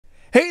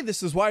Hey,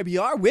 this is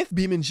WhyBeAre with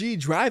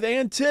BeamNG.drive,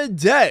 and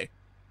today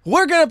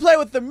we're gonna play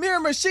with the Mirror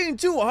Machine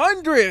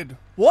 200.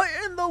 What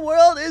in the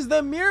world is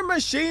the Mirror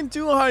Machine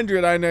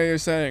 200? I know you're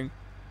saying.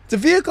 It's a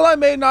vehicle I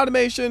made in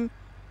automation.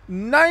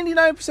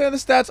 99% of the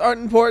stats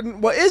aren't important.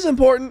 What is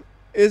important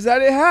is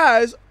that it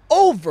has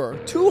over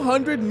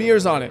 200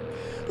 mirrors on it.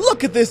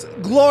 Look at this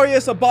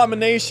glorious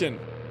abomination.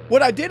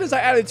 What I did is I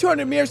added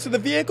 200 mirrors to the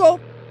vehicle,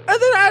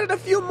 and then I added a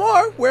few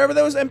more wherever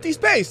there was empty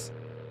space.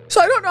 So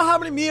I don't know how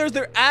many mirrors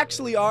there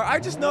actually are. I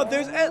just know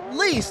there's at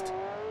least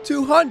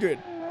 200.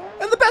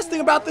 And the best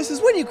thing about this is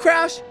when you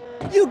crash,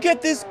 you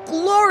get this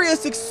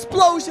glorious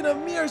explosion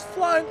of mirrors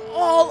flying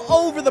all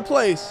over the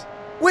place,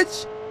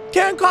 which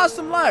can cause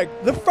some lag.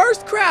 The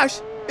first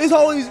crash is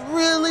always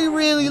really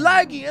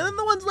laggy, and then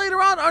the ones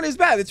later on aren't as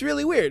bad. It's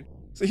really weird.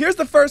 So here's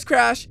the first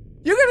crash.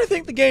 You're gonna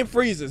think the game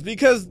freezes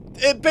because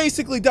it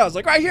basically does.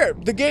 Like right here,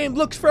 the game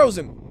looks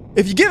frozen.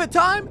 If you give it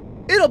time,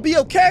 it'll be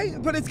okay,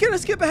 but it's gonna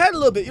skip ahead a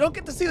little bit. You don't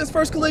get to see this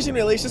first collision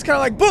really. It's just kind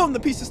of like boom, the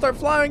pieces start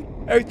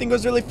flying, everything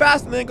goes really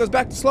fast, and then it goes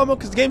back to slow-mo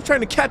because the game's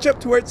trying to catch up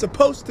to where it's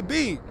supposed to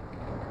be.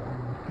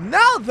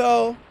 Now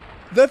though,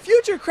 the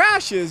future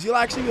crashes you'll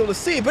actually be able to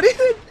see, but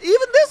even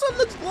this one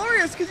looks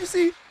glorious because you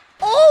see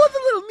all of the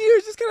little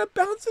mirrors just kind of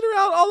bouncing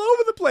around all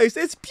over the place.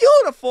 It's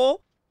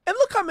beautiful, and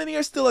look how many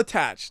are still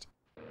attached.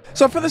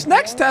 So for this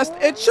next test,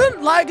 it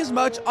shouldn't lag as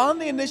much on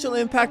the initial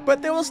impact,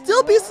 but there will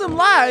still be some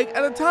lag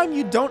at a time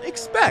you don't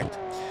expect.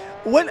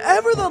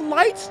 Whenever the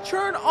lights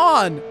turn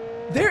on,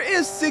 there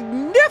is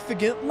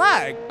significant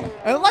lag.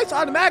 And the lights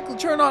automatically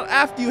turn on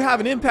after you have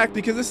an impact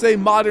because this is a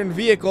modern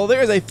vehicle.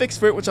 There is a fix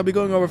for it, which I'll be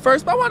going over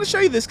first, but I want to show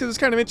you this because it's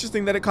kind of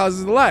interesting that it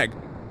causes the lag.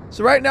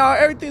 So right now,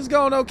 everything's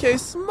going okay.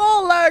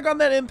 Small lag on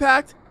that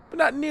impact, but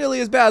not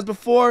nearly as bad as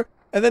before.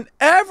 And then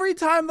every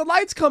time the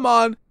lights come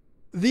on,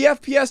 the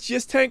FPS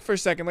just tank for a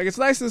second. Like it's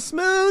nice and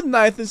smooth,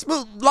 lag, and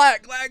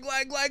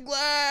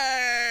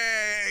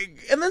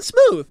then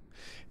smooth,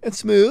 and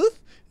smooth,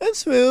 and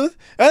smooth,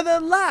 and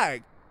then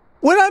lag.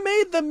 When I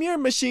made the mirror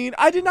machine,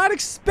 I did not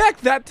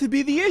expect that to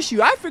be the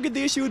issue. I figured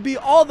the issue would be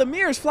all the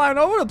mirrors flying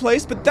over the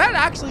place, but that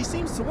actually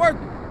seems to work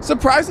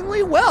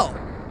surprisingly well.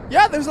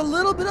 Yeah, there's a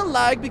little bit of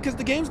lag because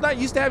the game's not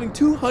used to having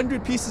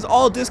 200 pieces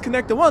all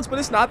disconnect at once, but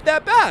it's not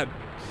that bad.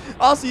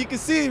 Also, you can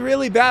see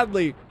really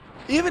badly.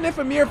 Even if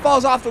a mirror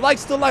falls off, the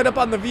lights still light up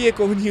on the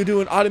vehicle when you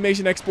do an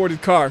automation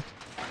exported car.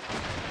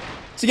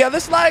 So yeah,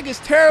 this lag is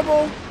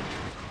terrible.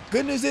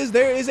 Good news is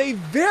there is a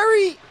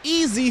very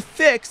easy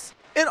fix,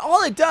 and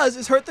all it does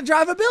is hurt the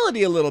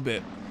drivability a little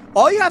bit.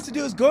 All you have to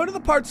do is go to the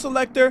parts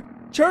selector,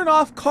 turn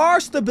off car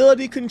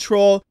stability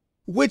control,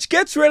 which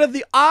gets rid of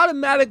the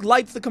automatic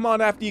lights that come on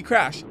after you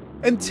crash.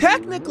 And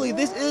technically,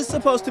 this is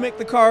supposed to make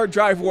the car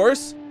drive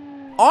worse.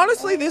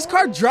 Honestly, this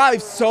car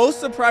drives so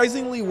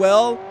surprisingly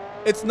well,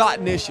 it's not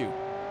an issue.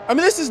 I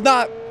mean, this is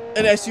not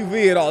an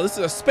SUV at all. This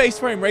is a space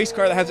frame race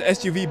car that has an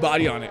SUV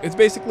body on it. It's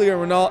basically a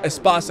Renault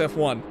Espace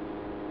F1.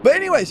 But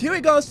anyways, here we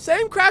go.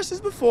 Same crash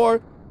as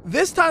before.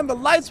 This time the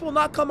lights will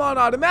not come on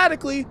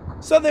automatically,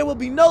 so there will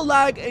be no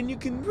lag, and you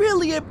can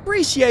really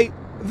appreciate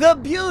the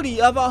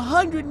beauty of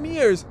 100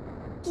 mirrors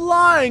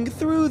flying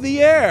through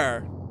the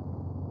air.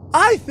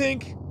 I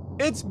think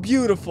it's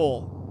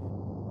beautiful.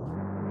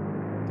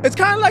 It's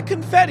kind of like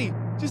confetti.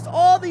 Just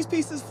all these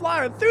pieces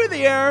flying through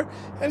the air.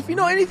 And if you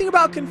know anything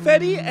about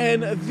confetti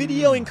and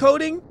video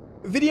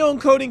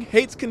encoding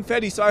hates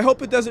confetti, so I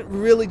hope it doesn't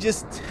really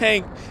just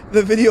tank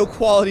the video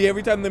quality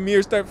every time the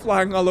mirrors start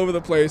flying all over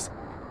the place.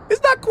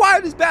 It's not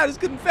quite as bad as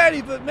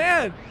confetti, but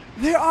man,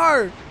 there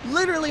are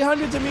literally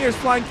hundreds of mirrors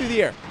flying through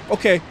the air.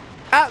 Okay,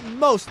 at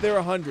most there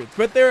are hundreds,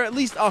 but there are at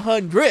least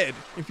 100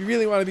 if you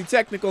really want to be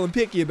technical and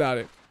picky about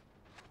it.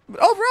 But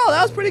overall,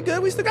 that was pretty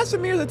good. We still got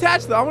some mirrors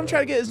attached though. I want to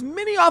try to get as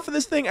many off of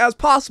this thing as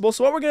possible.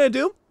 So what we're going to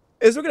do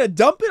is we're going to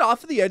dump it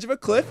off of the edge of a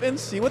cliff and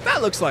see what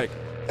that looks like.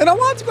 And I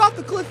want it to go off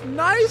the cliff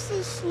nice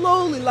and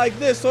slowly like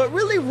this, so it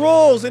really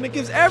rolls and it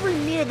gives every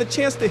mirror the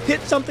chance to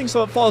hit something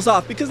so it falls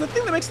off. Because the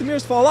thing that makes the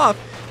mirrors fall off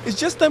is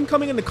just them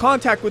coming into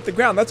contact with the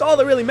ground. That's all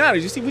that really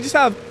matters. You see, we just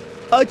have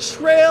a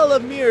trail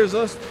of mirrors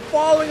just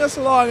following us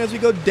along as we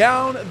go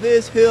down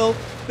this hill.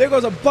 There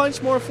goes a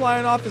bunch more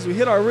flying off as we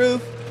hit our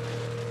roof.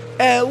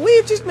 And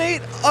we've just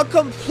made a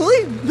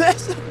complete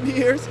mess of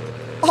mirrors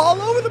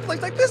all over the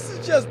place. Like, this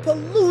is just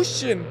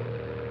pollution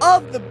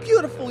of the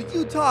beautiful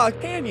Utah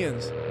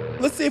canyons.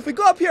 Let's see, if we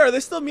go up here, are there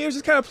still mirrors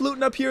just kind of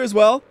polluting up here as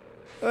well?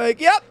 Like,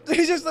 yep,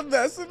 there's just a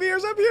mess of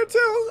mirrors up here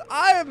too.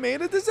 I have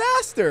made a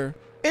disaster.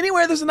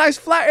 Anywhere there's a nice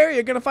flat area,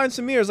 you're gonna find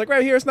some mirrors. Like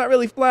right here, it's not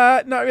really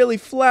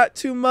flat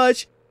too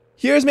much.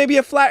 Here's maybe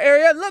a flat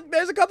area. And look,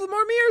 there's a couple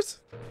more mirrors.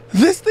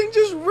 This thing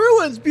just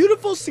ruins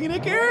beautiful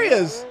scenic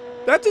areas.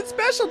 That's its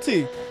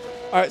specialty.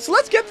 All right, so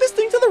let's get this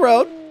thing to the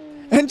road.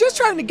 And just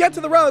trying to get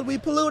to the road, we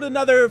pollute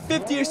another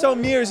 50 or so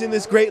mirrors in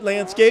this great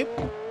landscape.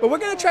 But we're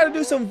gonna try to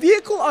do some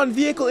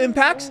vehicle-on-vehicle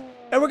impacts,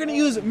 and we're gonna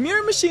use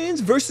mirror machines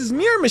versus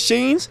mirror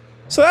machines.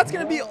 So that's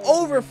gonna be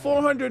over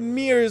 400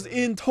 mirrors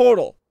in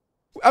total.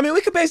 I mean,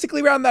 we could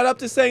basically round that up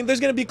to saying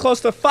there's gonna be close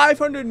to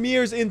 500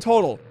 mirrors in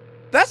total.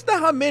 That's not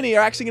how many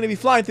are actually going to be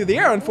flying through the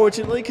air,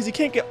 unfortunately, because you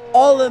can't get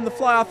all of them to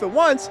fly off at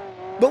once.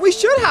 But we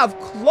should have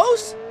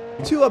close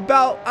to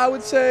about, I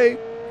would say,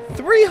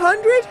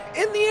 300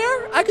 in the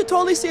air. I could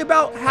totally see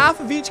about half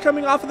of each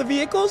coming off of the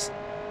vehicles.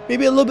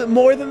 Maybe a little bit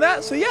more than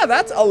that. So yeah,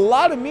 that's a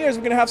lot of mirrors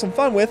we're going to have some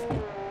fun with.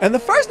 And the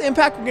first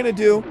impact we're going to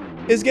do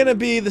is going to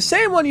be the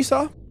same one you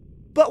saw,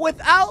 but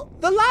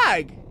without the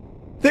lag.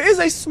 There is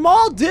a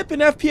small dip in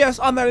FPS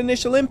on that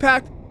initial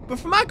impact, but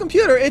for my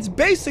computer, it's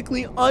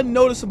basically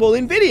unnoticeable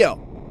in video.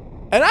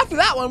 And after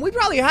that one, we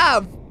probably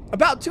have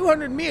about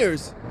 200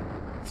 mirrors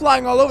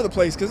flying all over the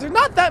place because there's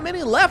not that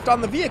many left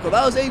on the vehicle.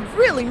 That was a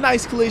really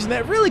nice collision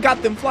that really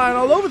got them flying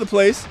all over the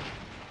place.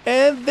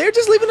 And they're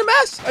just leaving a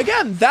mess.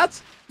 Again,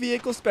 that's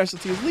vehicle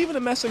specialty, is leaving a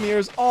mess of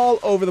mirrors all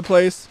over the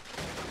place.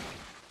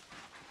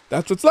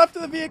 That's what's left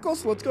of the vehicle,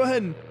 so let's go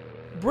ahead and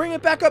bring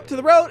it back up to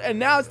the road. And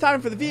now it's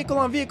time for the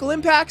vehicle-on-vehicle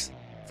impacts.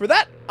 For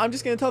that, I'm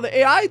just going to tell the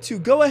AI to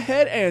go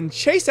ahead and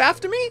chase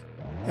after me,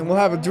 and we'll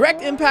have a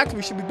direct impact.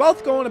 We should be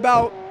both going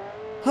about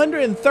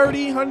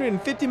 130,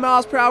 150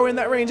 miles per hour in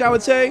that range, I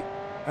would say.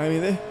 I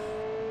mean,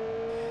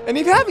 and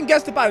if you haven't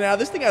guessed it by now,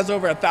 this thing has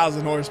over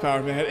 1,000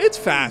 horsepower, man. It's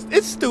fast.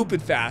 It's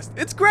stupid fast.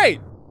 It's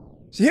great.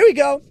 So here we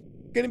go.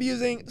 Gonna be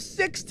using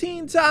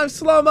 16 times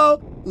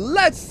slow-mo.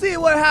 Let's see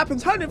what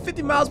happens.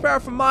 150 miles per hour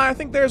from mine. I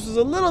think theirs was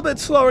a little bit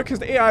slower because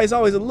the AI is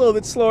always a little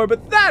bit slower,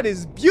 but that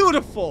is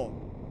beautiful.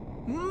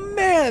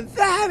 Man,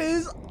 that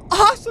is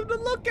awesome to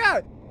look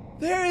at.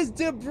 There is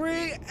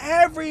debris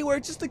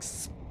everywhere, just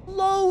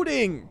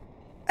exploding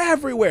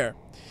everywhere.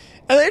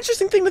 And the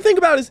interesting thing to think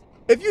about is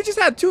if you just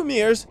had two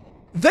mirrors,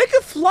 they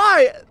could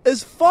fly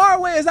as far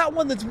away as that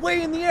one that's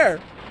way in the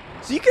air.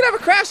 So you could have a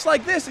crash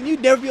like this and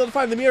you'd never be able to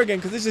find the mirror again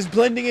because it's just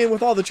blending in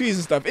with all the trees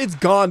and stuff. It's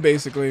gone,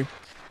 basically.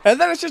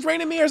 And then it's just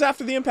raining mirrors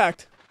after the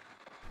impact.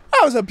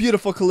 That was a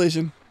beautiful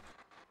collision.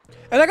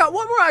 And I got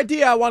one more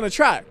idea I want to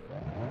try.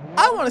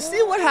 I want to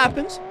see what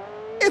happens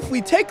if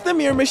we take the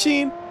mirror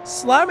machine,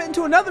 slam it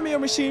into another mirror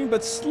machine,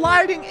 but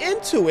sliding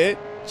into it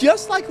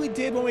just like we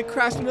did when we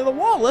crashed into the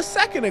wall a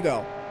second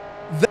ago.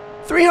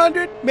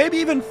 300, maybe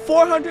even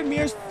 400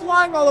 mirrors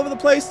flying all over the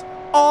place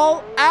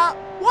all at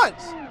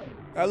once.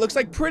 That looks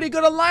like pretty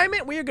good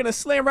alignment. We are going to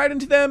slam right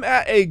into them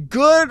at a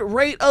good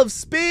rate of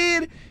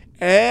speed.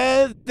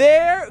 And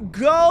there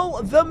go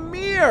the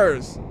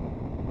mirrors.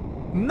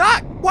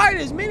 Not quite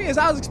as many as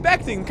I was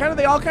expecting.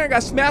 They all kind of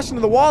got smashed into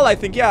the wall, I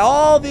think. Yeah,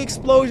 all the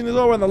explosion is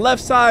over on the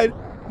left side.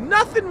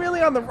 Nothing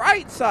really on the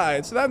right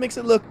side. So that makes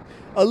it look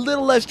a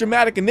little less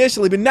dramatic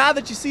initially. But now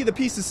that you see the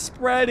pieces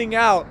spreading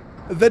out,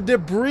 the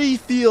debris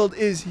field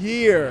is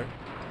here.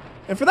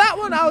 And for that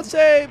one, I would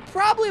say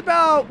probably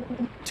about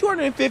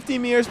 250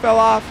 mirrors fell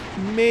off,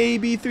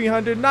 maybe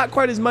 300. Not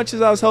quite as much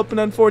as I was hoping,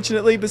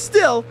 unfortunately, but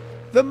still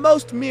the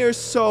most mirrors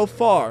so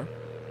far.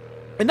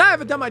 And now I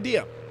have a dumb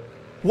idea.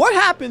 What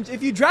happens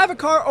if you drive a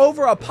car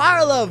over a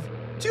pile of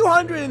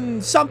 200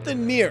 and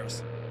something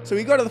mirrors? So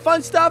we go to the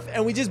fun stuff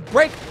and we just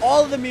break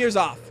all of the mirrors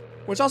off,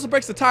 which also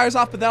breaks the tires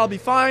off, but that'll be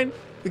fine.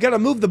 We gotta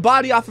move the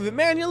body off of it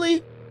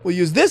manually. We'll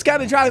use this guy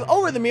to drive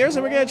over the mirrors,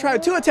 and we're gonna try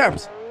 2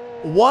 attempts.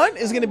 One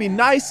is gonna be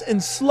nice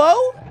and slow,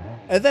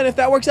 and then if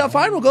that works out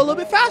fine, we'll go a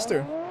little bit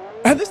faster.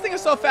 And this thing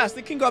is so fast,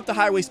 it can go up to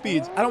highway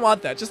speeds. I don't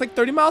want that, just like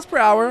 30 miles per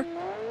hour.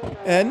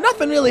 And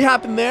nothing really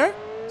happened there.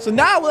 So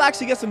now we'll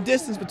actually get some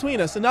distance between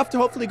us, enough to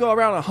hopefully go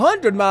around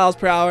 100 miles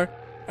per hour.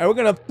 And we're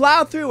gonna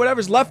plow through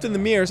whatever's left in the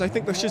mirrors. I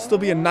think there should still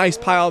be a nice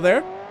pile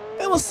there.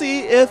 And we'll see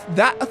if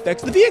that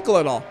affects the vehicle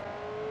at all.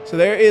 So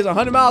there is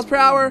 100 miles per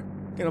hour.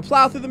 Gonna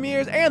plow through the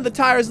mirrors and the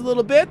tires a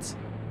little bit.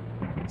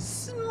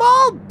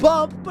 Small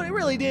bump, but it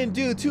really didn't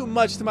do too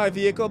much to my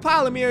vehicle. A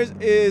pile of mirrors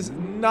is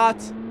not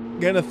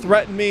gonna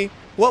threaten me.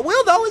 What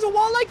will, though, is a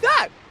wall like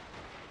that.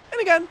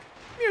 And again,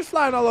 mirrors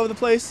flying all over the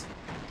place.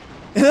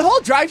 And the whole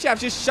drive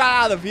shaft just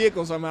shot out of the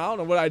vehicle somehow. I don't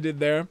know what I did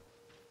there.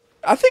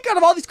 I think out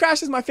of all these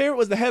crashes, my favorite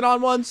was the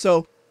head-on one.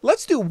 So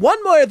let's do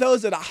one more of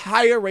those at a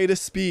higher rate of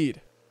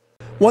speed.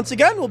 Once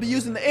again, we'll be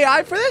using the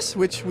AI for this,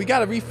 which we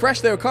gotta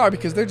refresh their car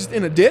because they're just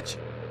in a ditch.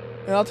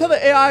 And I'll tell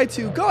the AI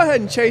to go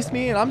ahead and chase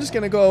me, and I'm just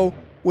gonna go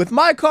with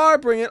my car,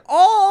 bring it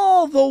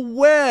all the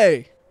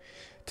way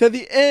to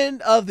the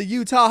end of the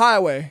Utah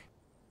highway.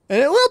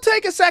 And it will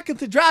take a second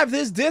to drive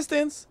this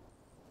distance,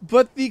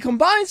 but the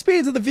combined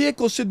speeds of the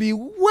vehicle should be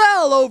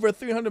well over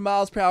 300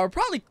 miles per hour,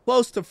 probably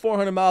close to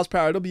 400 miles per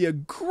hour. It'll be a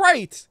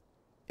great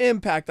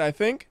impact, I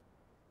think.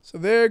 So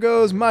there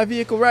goes my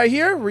vehicle right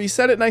here.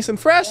 Reset it nice and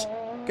fresh.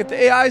 Get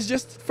the AIs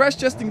just fresh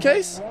just in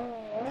case.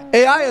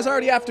 AI is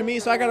already after me,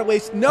 so I gotta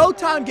waste no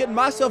time getting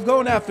myself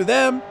going after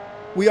them.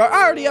 We are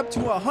already up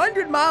to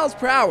 100 miles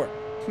per hour.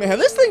 Man,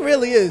 this thing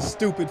really is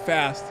stupid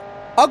fast.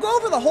 I'll go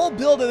over the whole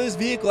build of this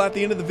vehicle at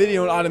the end of the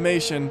video in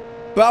automation,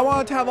 but I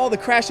wanted to have all the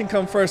crashing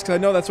come first because I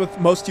know that's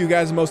what most of you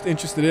guys are most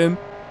interested in.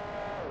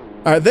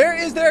 Alright, there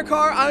is their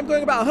car. I'm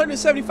going about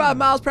 175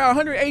 miles per hour,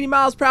 180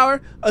 miles per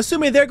hour.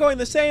 Assuming they're going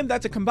the same,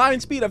 that's a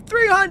combined speed of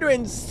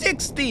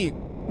 360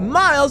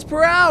 miles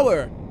per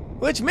hour,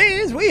 which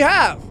means we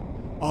have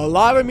a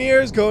lot of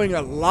mirrors going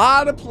a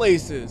lot of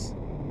places.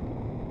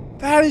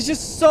 That is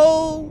just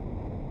so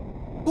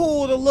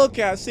cool to look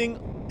at,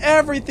 seeing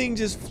everything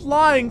just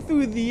flying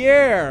through the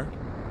air.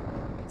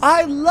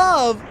 I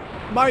love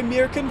my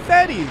mirror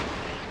confetti.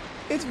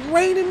 It's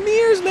raining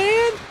mirrors,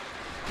 man.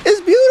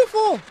 It's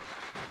beautiful.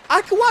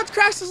 I can watch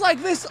crashes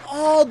like this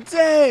all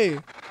day.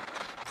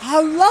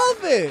 I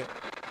love it.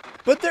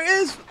 But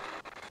there is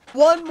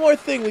one more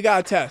thing we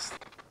gotta test.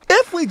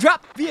 If we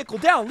drop the vehicle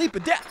down, leap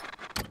of death,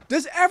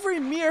 does every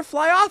mirror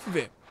fly off of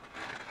it?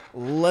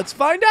 Let's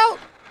find out.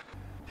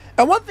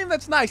 And one thing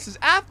that's nice is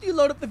after you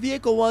load up the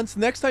vehicle once,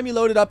 next time you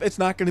load it up, it's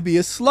not gonna be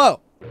as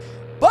slow.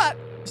 But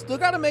you still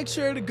gotta make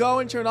sure to go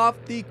and turn off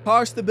the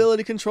car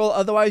stability control,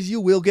 otherwise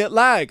you will get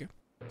lag.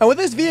 And with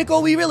this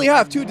vehicle, we really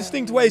have two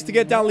distinct ways to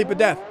get down leap of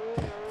death.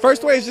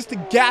 First way is just to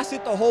gas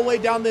it the whole way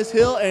down this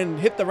hill and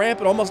hit the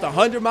ramp at almost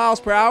 100 miles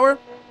per hour.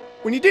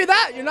 When you do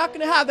that, you're not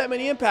going to have that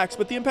many impacts,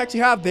 but the impacts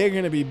you have, they're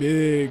going to be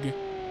big.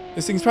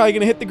 This thing's probably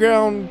going to hit the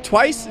ground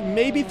twice,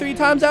 maybe 3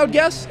 times, I would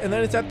guess, and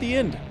then it's at the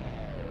end.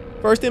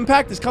 First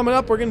impact is coming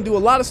up. We're going to do a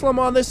lot of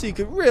slow-mo on this so you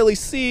can really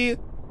see,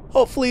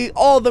 hopefully,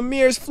 all the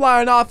mirrors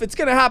flying off. It's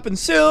going to happen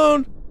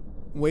soon.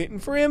 Waiting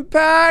for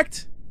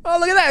impact. Oh,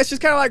 look at that. It's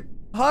just kind of like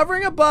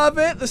hovering above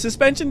it. The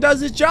suspension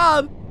does its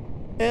job,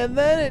 and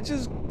then it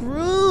just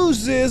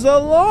cruises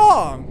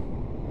along.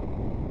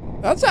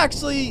 That's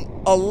actually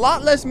a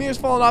lot less mirrors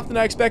falling off than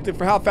I expected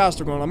for how fast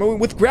we're going. I mean,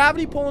 with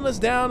gravity pulling us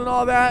down and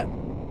all that,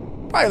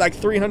 probably like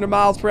 300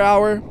 miles per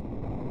hour.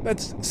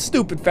 That's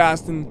stupid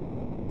fast,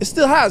 and it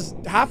still has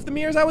half the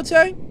mirrors, I would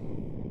say.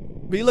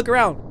 But you look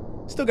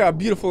around, still got a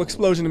beautiful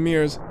explosion of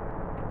mirrors.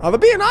 But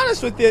being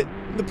honest with you,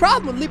 the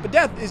problem with leap of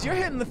death is you're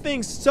hitting the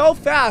thing so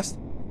fast,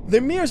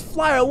 the mirrors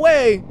fly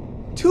away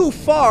too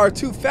far,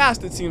 too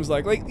fast, it seems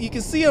like. Like, you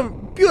can see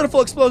them, beautiful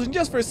explosion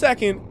just for a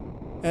second,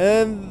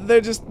 and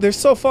they're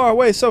so far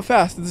away so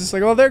fast. It's just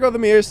like, oh, there go the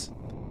mirrors.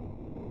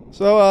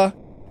 So,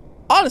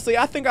 honestly,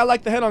 I think I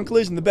like the head-on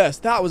collision the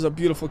best. That was a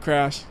beautiful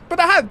crash. But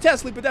I had to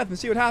test leap of death and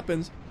see what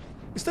happens.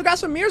 We still got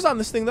some mirrors on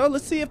this thing, though.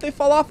 Let's see if they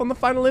fall off on the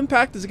final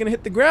impact. Is it going to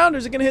hit the ground, or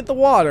is it going to hit the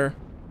water?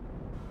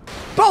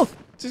 Both!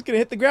 It's just going to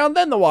hit the ground,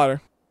 then the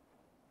water.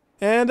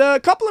 And a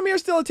couple of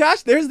mirrors still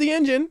attached. There's the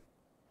engine.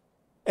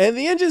 And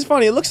the engine's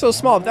funny. It looks so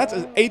small, but that's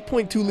an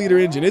 8.2 liter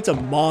engine. It's a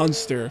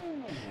monster.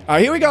 All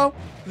right, here we go.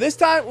 This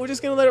time, we're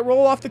just going to let it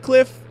roll off the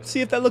cliff,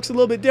 see if that looks a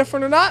little bit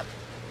different or not.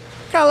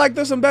 Kind of like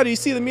this one better. You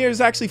see the mirrors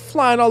actually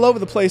flying all over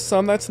the place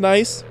some. That's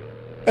nice.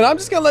 And I'm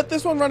just going to let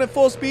this one run at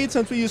full speed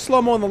since we used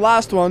slow-mo in the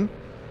last one.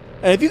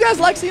 And if you guys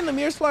like seeing the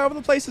mirrors fly over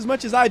the place as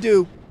much as I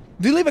do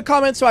leave a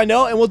comment so I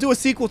know, and we'll do a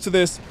sequel to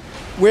this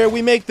where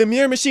we make the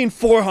mirror machine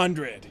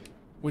 400,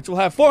 which will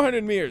have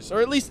 400 mirrors, or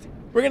at least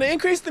we're going to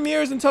increase the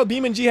mirrors until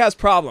BeamNG has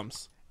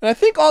problems. And I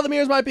think all the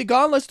mirrors might be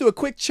gone. Let's do a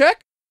quick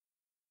check.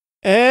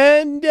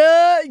 And,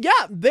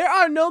 yeah, there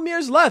are no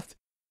mirrors left.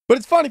 But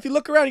it's fun, if you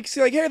look around, you can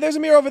see, like, hey, there's a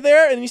mirror over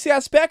there, and you see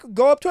that speck,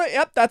 go up to it.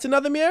 Yep, that's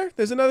another mirror.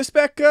 There's another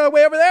speck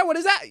way over there. What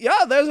is that?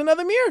 Yeah, there's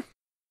another mirror.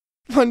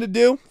 Fun to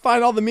do.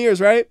 Find all the mirrors,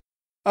 right?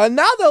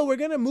 Now, though, we're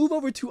going to move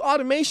over to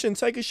automation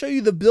so I can show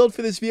you the build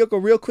for this vehicle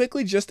real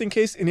quickly, just in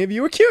case any of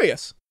you are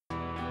curious.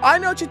 I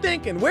know what you're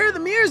thinking. Where are the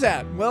mirrors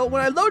at? Well,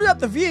 when I loaded up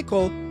the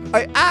vehicle,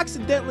 I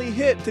accidentally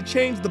hit to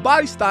change the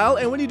body style,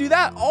 and when you do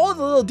that, all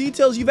the little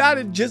details you've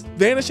added just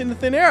vanish into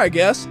thin air, I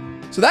guess.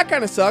 So that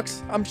kind of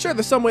sucks. I'm sure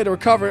there's some way to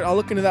recover it. I'll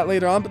look into that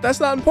later on, but that's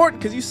not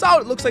important because you saw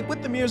what it looks like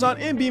with the mirrors on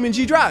in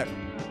BeamNG.drive.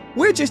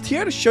 We're just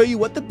here to show you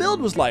what the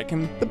build was like,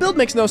 and the build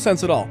makes no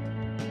sense at all.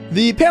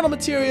 The panel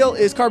material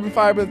is carbon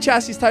fiber, the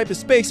chassis type is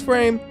space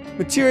frame,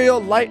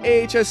 material light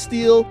AHS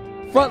steel,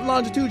 front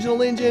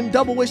longitudinal engine,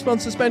 double wishbone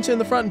suspension in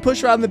the front and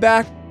push rod in the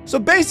back. So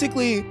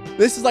basically,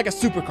 this is like a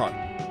supercar.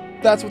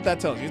 That's what that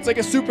tells you. It's like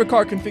a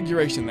supercar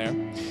configuration there.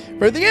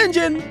 For the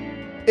engine,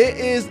 it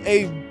is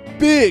a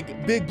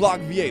big block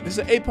V8. This is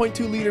an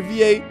 8.2 liter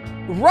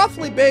V8,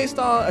 roughly based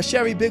on a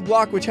Chevy big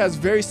block, which has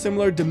very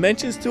similar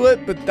dimensions to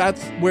it, but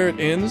that's where it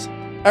ends.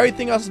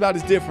 Everything else about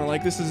it is different.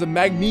 Like, this is a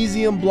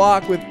magnesium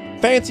block with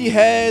fancy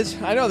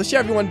heads. I know the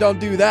Chevy one don't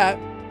do that.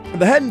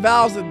 The head and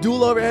valves, the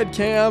dual overhead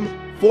cam,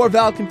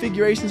 4-valve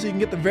configuration so you can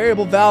get the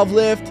variable valve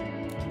lift.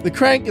 The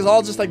crank is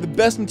all just like the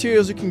best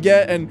materials you can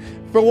get, and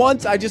for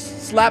once I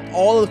just slapped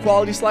all of the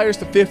quality sliders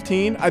to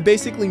 15. I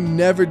basically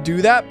never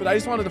do that, but I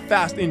just wanted a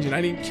fast engine.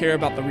 I didn't care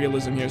about the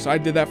realism here, so I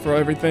did that for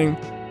everything.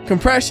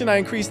 Compression, I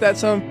increased that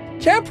some.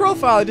 Cam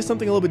profile, I did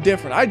something a little bit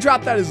different. I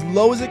dropped that as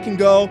low as it can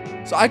go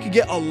so I could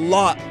get a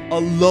lot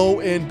of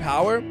low-end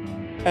power.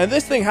 And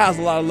this thing has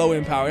a lot of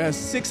low-end power. It has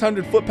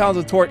 600 foot-pounds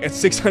of torque at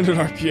 600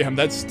 RPM.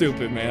 That's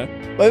stupid,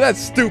 man. Like, that's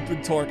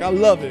stupid torque. I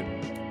love it.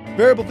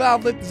 Variable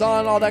valve lift is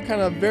on, all that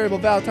kind of variable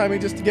valve timing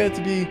just to get it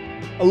to be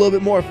a little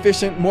bit more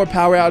efficient, more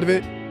power out of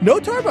it. No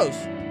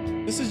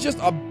turbos. This is just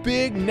a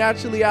big,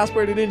 naturally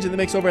aspirated engine that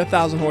makes over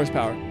 1,000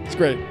 horsepower. It's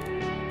great.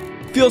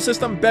 Fuel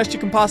system, best you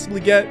can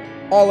possibly get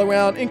all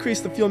around.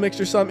 Increase the fuel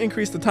mixture some,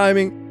 increase the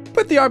timing.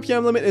 Put the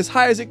RPM limit as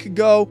high as it could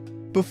go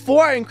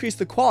before I increased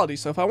the quality.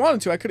 So if I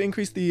wanted to, I could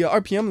increase the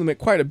RPM limit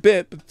quite a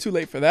bit, but too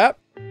late for that.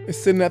 It's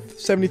sitting at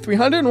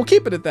 7,300 and we'll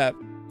keep it at that.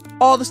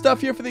 All the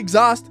stuff here for the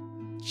exhaust,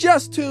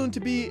 just tuned to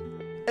be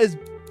as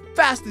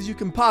fast as you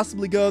can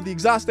possibly go. The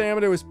exhaust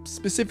diameter was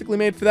specifically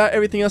made for that.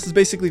 Everything else is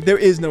basically, there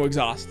is no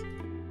exhaust.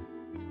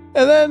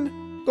 And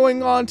then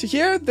going on to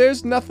here,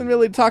 there's nothing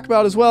really to talk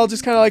about as well.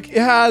 Just kind of like,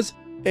 it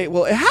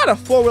had a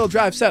 4-wheel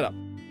drive setup.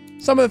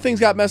 Some of the things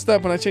got messed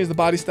up when I changed the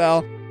body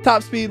style.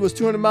 Top speed was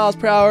 200 miles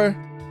per hour.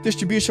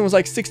 Distribution was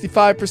like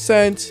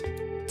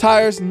 65%.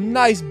 Tires,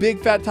 nice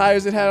big fat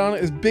tires it had on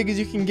it, as big as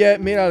you can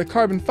get, made out of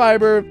carbon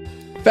fiber.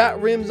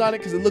 Fat rims on it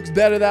because it looks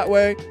better that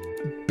way.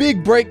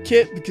 Big brake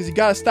kit because you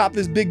gotta stop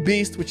this big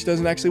beast, which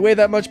doesn't actually weigh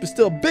that much, but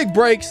still big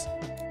brakes.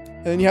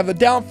 And then you have the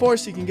downforce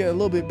so you can get a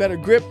little bit better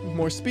grip,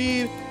 more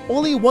speed.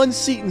 Only one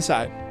seat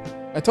inside.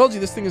 I told you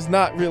this thing is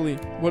not really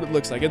what it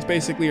looks like. It's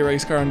basically a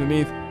race car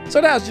underneath. So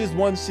it has just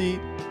one seat.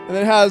 And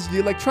then it has the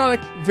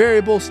electronic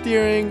variable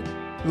steering,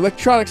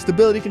 electronic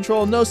stability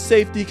control, no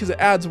safety because it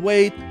adds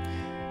weight.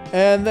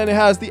 And then it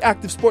has the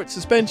active sport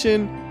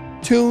suspension,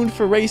 tuned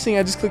for racing.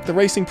 I just clicked the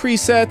racing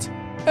preset.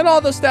 And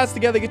all those stats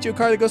together get you a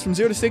car that goes from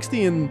 0 to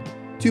 60 in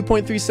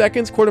 2.3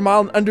 seconds, quarter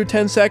mile in under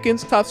 10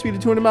 seconds, top speed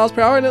of 200 miles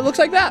per hour, and it looks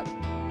like that.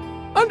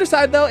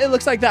 Underside though, it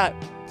looks like that.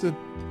 It's a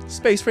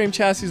space frame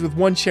chassis with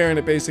one chair in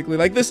it basically.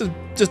 Like this is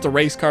just a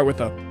race car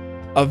with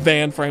a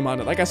van frame on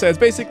it. Like I said, it's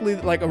basically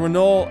like a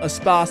Renault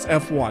Espace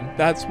F1.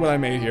 That's what I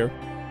made here.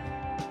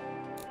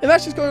 And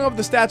that's just going over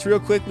the stats real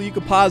quickly. You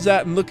can pause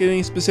that and look at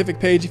any specific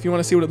page if you want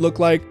to see what it looked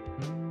like.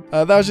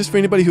 That was just for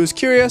anybody who was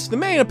curious. The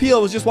main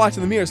appeal was just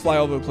watching the mirrors fly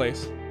all over the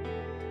place.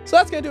 So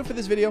that's going to do it for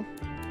this video.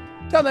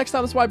 Till next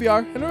time, it's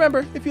WhyBeAre. And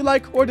remember, if you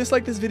like or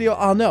dislike this video,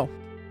 I'll know.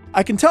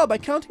 I can tell by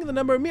counting the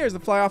number of mirrors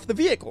that fly off the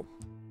vehicle.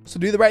 So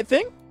do the right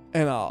thing,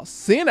 and I'll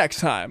see you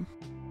next time.